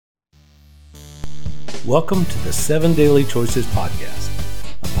Welcome to the 7 Daily Choices Podcast,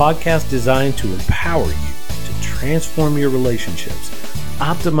 a podcast designed to empower you to transform your relationships,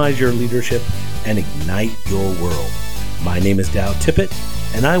 optimize your leadership, and ignite your world. My name is Dow Tippett,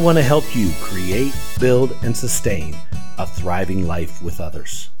 and I want to help you create, build, and sustain a thriving life with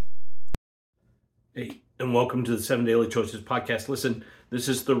others. Hey, and welcome to the 7 Daily Choices Podcast. Listen, this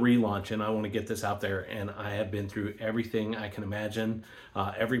is the relaunch, and I want to get this out there, and I have been through everything I can imagine,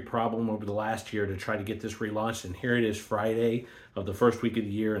 every problem over the last year to try to get this relaunched, and here it is Friday of the first week of the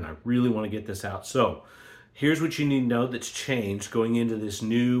year, and I really want to get this out. So here's what you need to know that's changed going into this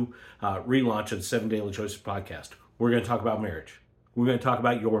new relaunch of the 7 Daily Choices Podcast. We're going to talk about marriage. We're going to talk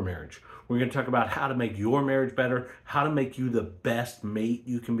about your marriage. We're going to talk about how to make your marriage better, how to make you the best mate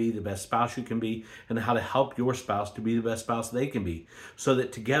you can be, the best spouse you can be, and how to help your spouse to be the best spouse they can be, so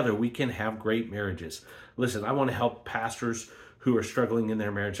that together we can have great marriages. Listen, I want to help pastors who are struggling in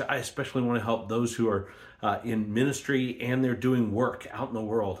their marriage. I especially want to help those who are in ministry and they're doing work out in the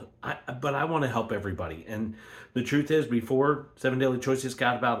world. But I want to help everybody. And the truth is, before 7 Daily Choices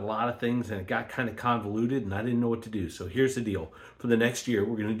got about a lot of things and it got kind of convoluted and I didn't know what to do. So here's the deal. For the next year,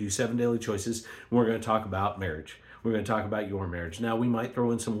 we're going to do 7 Daily Choices and we're going to talk about marriage. We're going to talk about your marriage. Now, we might throw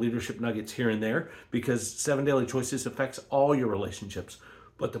in some leadership nuggets here and there because 7 Daily Choices affects all your relationships.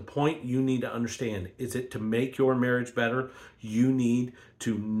 But the point you need to understand is that to make your marriage better, you need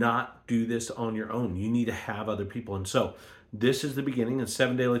to not do this on your own. You need to have other people. And so this is the beginning of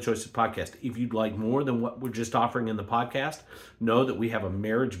 7 Daily Choices Podcast. If you'd like more than what we're just offering in the podcast, know that we have a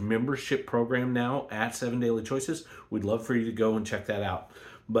marriage membership program now at 7 Daily Choices. We'd love for you to go and check that out.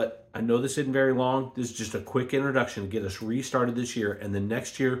 But I know this isn't very long. This is just a quick introduction to get us restarted this year. And then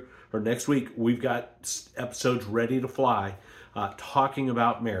next year or next week, we've got episodes ready to fly. Talking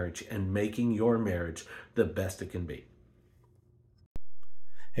about marriage and making your marriage the best it can be.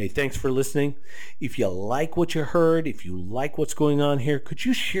 Hey, thanks for listening. If you like what you heard, if you like what's going on here, could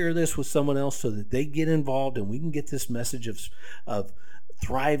you share this with someone else so that they get involved and we can get this message of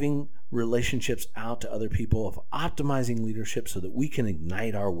thriving relationships out to other people, of optimizing leadership so that we can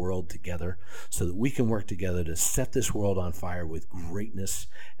ignite our world together, so that we can work together to set this world on fire with greatness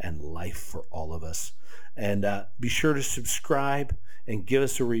and life for all of us. And be sure to subscribe and give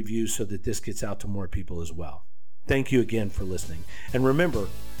us a review so that this gets out to more people as well. Thank you again for listening. And remember,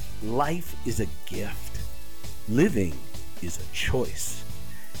 life is a gift. Living is a choice.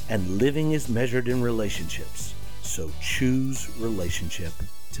 And living is measured in relationships. So choose relationship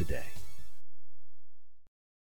today.